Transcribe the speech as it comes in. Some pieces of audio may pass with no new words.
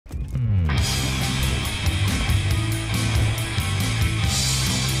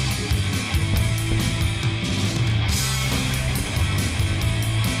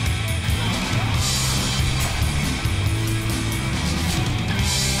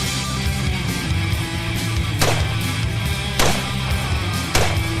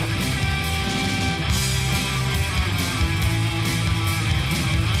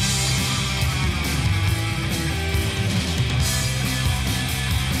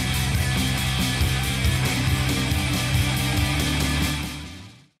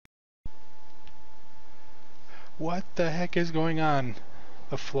What the heck is going on?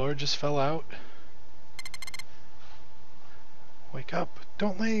 The floor just fell out. Wake up.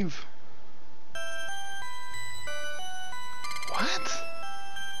 Don't leave. What?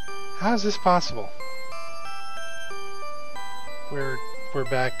 How is this possible? We're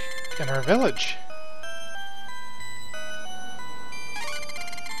back in our village.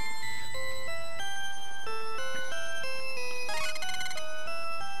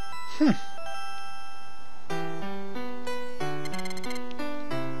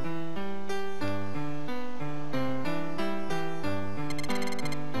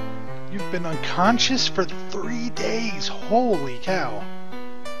 You've been unconscious for 3 days. Holy cow.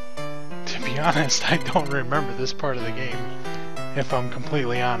 To be honest, I don't remember this part of the game, if I'm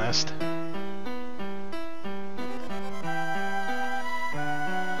completely honest.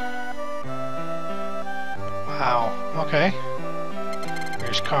 Wow. Okay.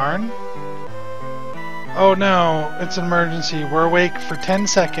 There's Karn. Oh no, it's an emergency. We're awake for 10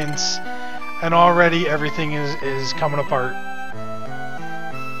 seconds and already everything is coming apart.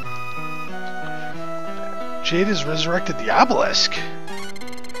 Jade has resurrected the obelisk.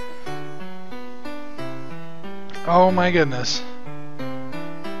 Oh my goodness.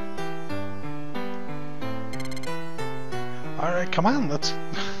 Alright, come on,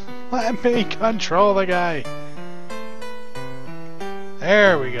 let me control the guy.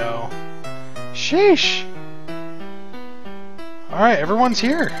 There we go. Sheesh! Alright, everyone's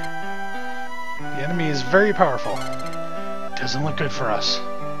here. The enemy is very powerful. Doesn't look good for us.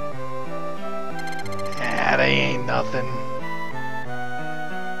 Ah, they ain't nothing.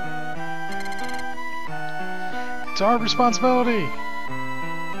 It's our responsibility.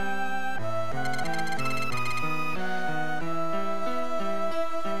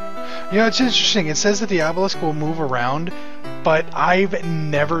 You know, it's interesting. It says that the obelisk will move around, but I've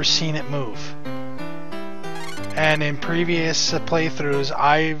never seen it move. And in previous playthroughs,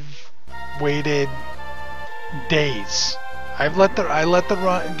 I've waited days. I let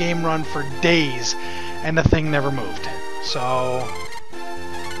the game run for days, and the thing never moved. So,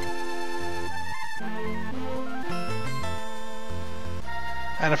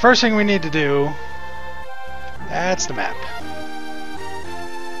 and the first thing we need to do, that's the map.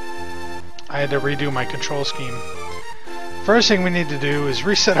 I had to redo my control scheme. First thing we need to do is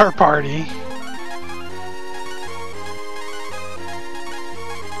reset our party.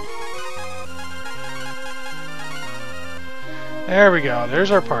 There we go.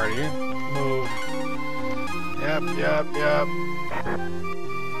 There's our party. Move. Yep.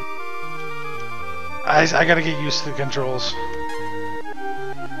 I gotta get used to the controls.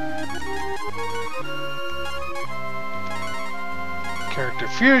 Character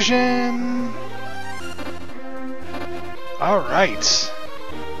fusion. Alright.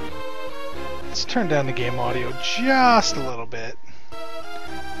 Let's turn down the game audio just a little bit.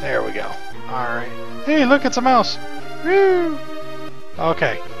 There we go. Alright. Hey, look, it's a mouse. Woo!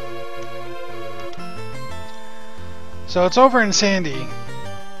 Okay. So it's over in Sandy,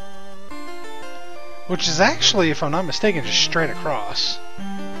 which is actually, if I'm not mistaken, just straight across.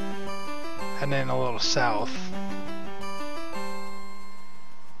 And then a little south.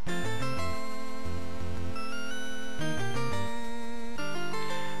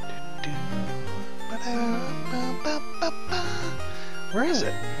 Where is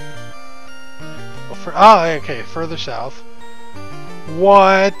it? Well, okay, further south.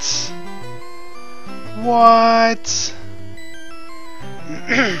 What? What?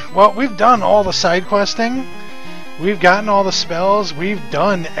 Well, we've done all the side questing. We've gotten all the spells. We've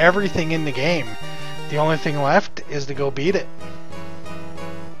done everything in the game. The only thing left is to go beat it.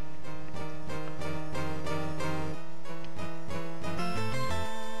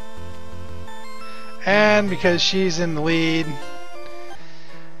 And because she's in the lead,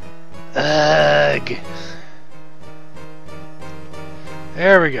 ugh.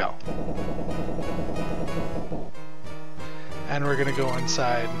 There we go. And we're gonna go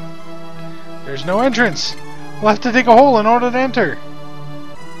inside. There's no entrance. We'll have to dig a hole in order to enter.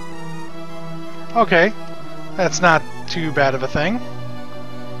 Okay, that's not too bad of a thing.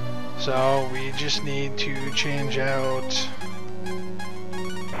 So we just need to change out.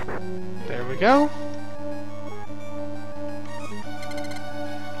 There we go.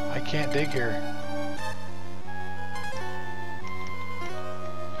 I can't dig here.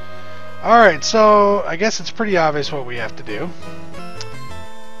 Alright, so I guess it's pretty obvious what we have to do.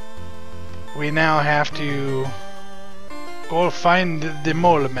 We now have to go find the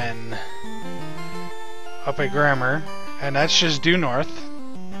mole men up at Grammar, and that's just due north.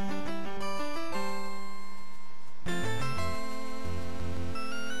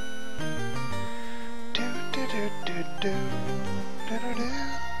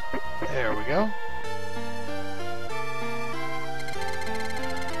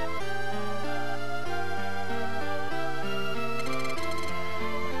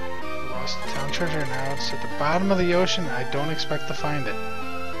 treasure. Now it's at the bottom of the ocean. I don't expect to find it.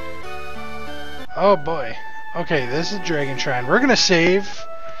 Oh boy. Okay, this is Dragon Shrine. We're gonna save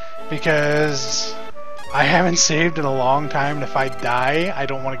because I haven't saved in a long time, and if I die, I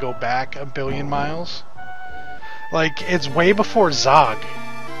don't want to go back a billion miles. Like, it's way before Zog.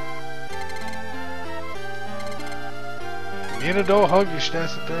 Need a dough hug, you should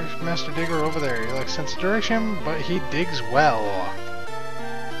ask the Master Digger over there. He lacks sense of direction, but he digs well.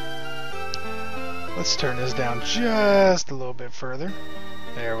 Let's turn this down just a little bit further.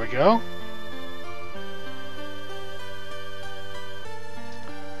 There we go.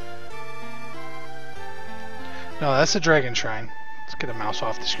 No, that's a Dragon Shrine. Let's get a mouse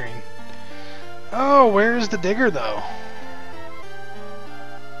off the screen. Oh, where's the digger, though?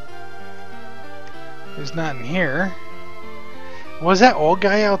 He's not in here. Was that old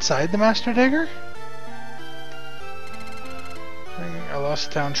guy outside the Master Digger? I lost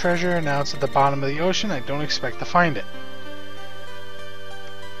the town treasure, now it's at the bottom of the ocean. I don't expect to find it.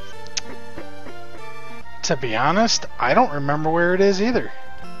 To be honest, I don't remember where it is either.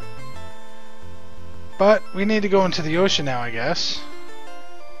 But we need to go into the ocean now, I guess.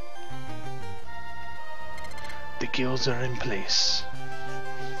 The gills are in place.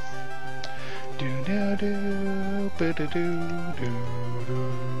 I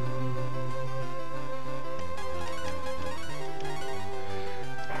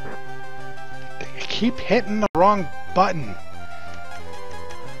keep hitting the wrong button.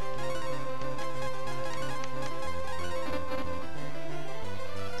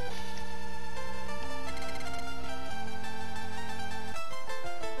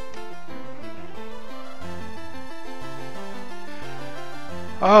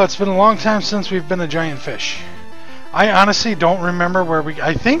 Oh, it's been a long time since we've been a giant fish. I honestly don't remember where we...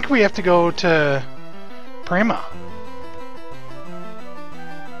 I think we have to go to Prima.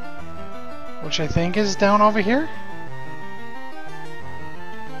 Which I think is down over here?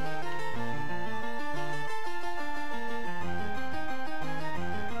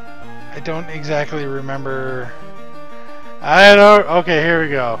 I don't exactly remember... I don't... Okay, here we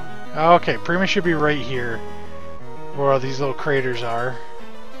go. Okay, Prima should be right here. Where all these little craters are.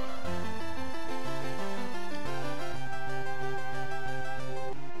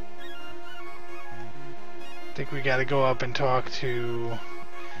 I think we gotta go up and talk to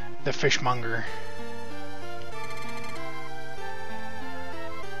the fishmonger.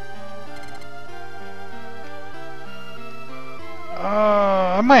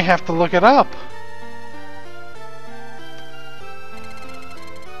 I might have to look it up.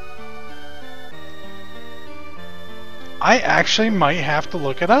 I actually might have to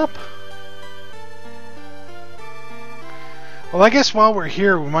look it up. Well, I guess while we're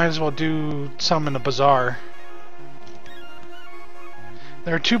here, we might as well do some in the bazaar.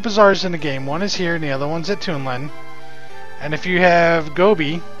 There are two bazaars in the game. One is here and the other one's at Toonland. And if you have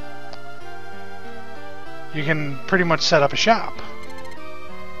Gobi, you can pretty much set up a shop.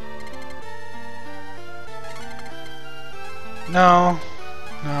 No.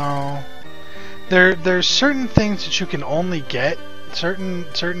 There's certain things that you can only get. Certain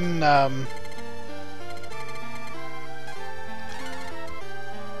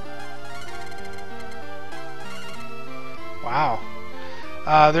wow.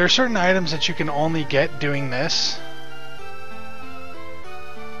 There are certain items that you can only get doing this.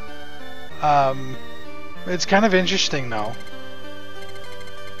 It's kind of interesting, though.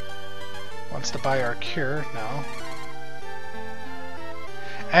 Wants to buy our cure? No.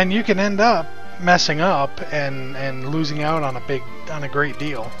 And you can end up messing up and losing out on a great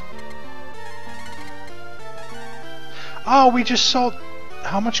deal. Oh, we just sold...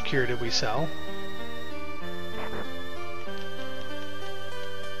 How much cure did we sell?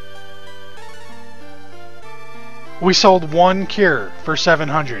 We sold one cure for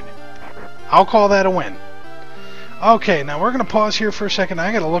 700. I'll call that a win. Okay, now we're going to pause here for a second.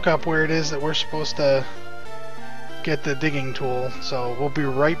 I got to look up where it is that we're supposed to get the digging tool, so we'll be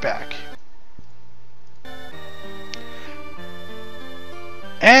right back.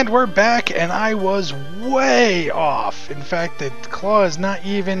 And we're back, and I was way off. In fact, the claw is not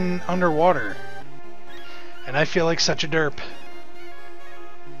even underwater. And I feel like such a derp.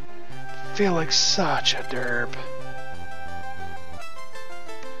 Feel like such a derp.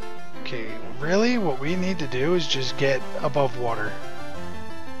 Okay, really? What we need to do is just get above water.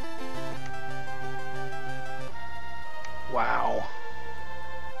 Wow.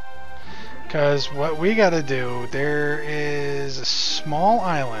 Because what we gotta do, there is a small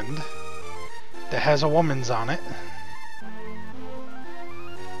island that has a woman's on it.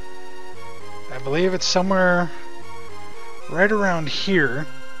 I believe it's somewhere right around here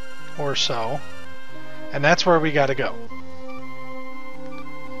or so. And that's where we gotta go.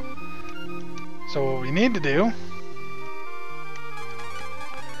 So what we need to do...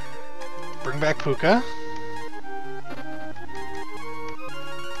 bring back Puka.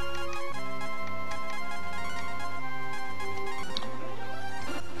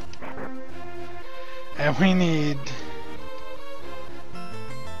 And we need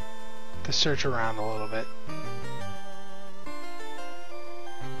to search around a little bit.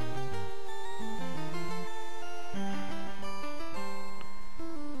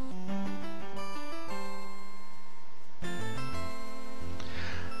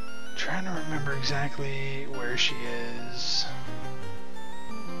 Trying to remember exactly where she is.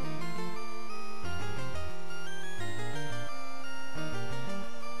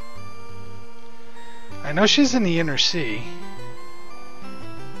 I know she's in the inner sea.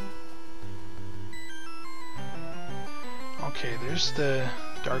 Okay, there's the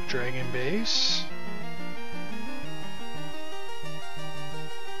Dark Dragon base.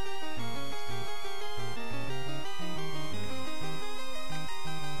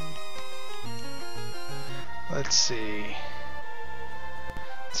 Let's see.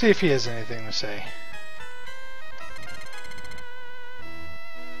 Let's see if he has anything to say.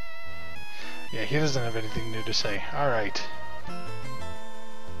 Yeah, he doesn't have anything new to say. Alright.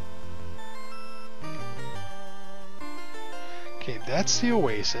 Okay, that's the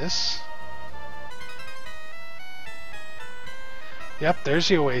Oasis. Yep, there's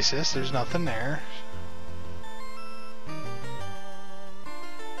the Oasis. There's nothing there.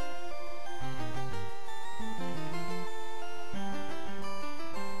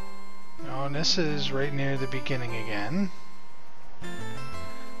 Oh, and this is right near the beginning again.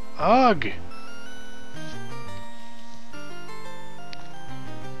 Ugh!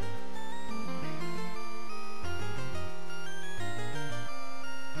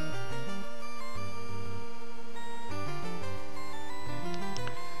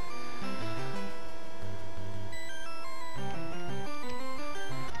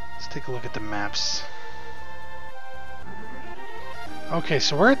 Take a look at the maps. Okay,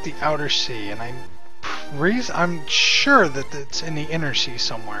 so we're at the outer sea, and I'm sure that it's in the inner sea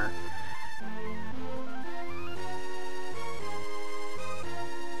somewhere.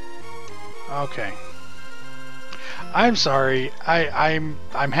 Okay. I'm sorry. I'm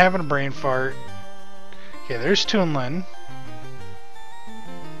having a brain fart. Okay, there's Toonlin.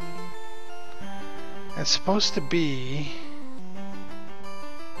 It's supposed to be...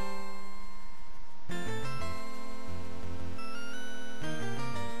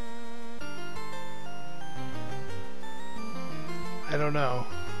 I don't know.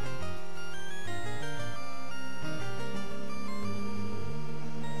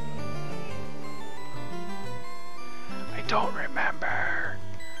 I don't remember.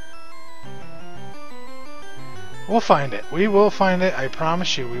 We'll find it. We will find it. I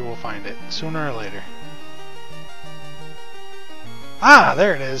promise you we will find it. Sooner or later. Ah,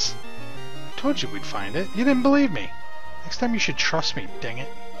 there it is. I told you we'd find it. You didn't believe me. Next time you should trust me, dang it.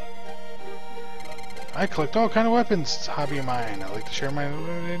 I collect all kind of weapons. It's a hobby of mine. I like to share my...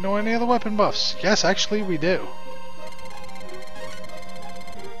 know any other weapon buffs? Yes, actually we do.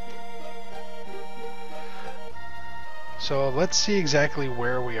 So let's see exactly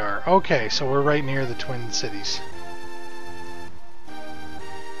where we are. Okay, so we're right near the Twin Cities.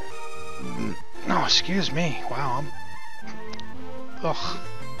 Oh, excuse me. Wow, ugh.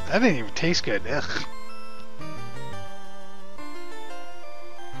 That didn't even taste good. Ugh.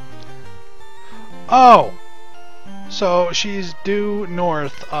 Oh! So she's due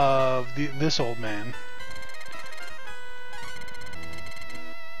north of this old man.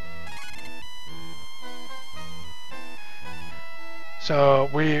 So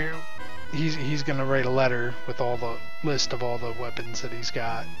he's gonna write a letter with all the list of all the weapons that he's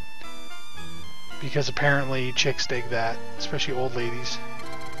got. Because apparently chicks dig that, especially old ladies.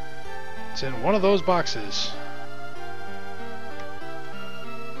 It's in one of those boxes.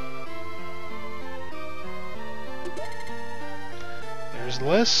 There's the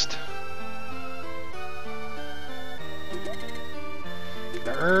list.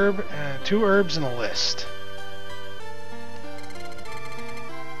 The herb, 2 herbs and a list.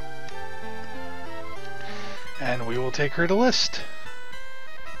 And we will take her to list.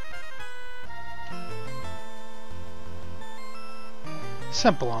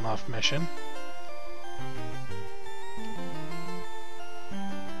 Simple enough mission.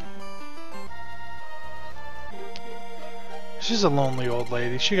 She's a lonely old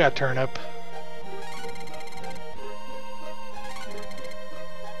lady. She got turnip.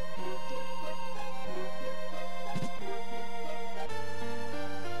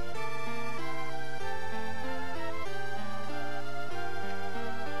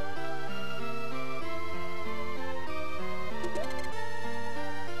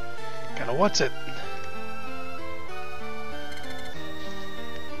 what's it?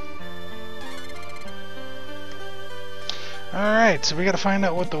 Alright, so we gotta find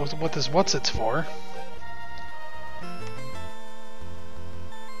out what this what's it's for.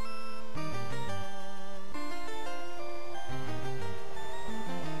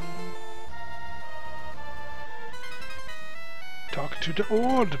 Talk to the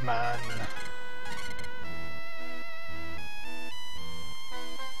old man.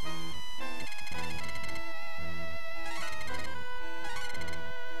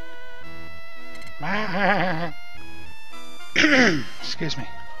 Excuse me.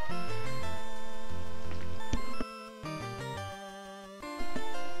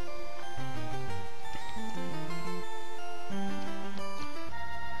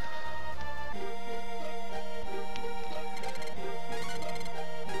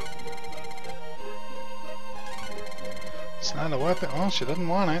 It's not a weapon. Oh, she doesn't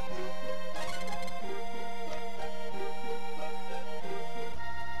want it.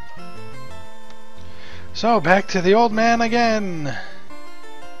 So, back to the old man again.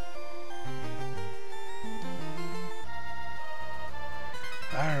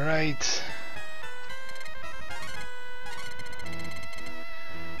 Alright.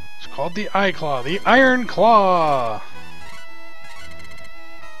 It's called the Eye Claw. The Iron Claw!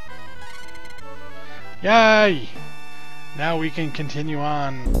 Yay! Now we can continue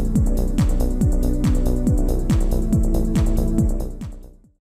on.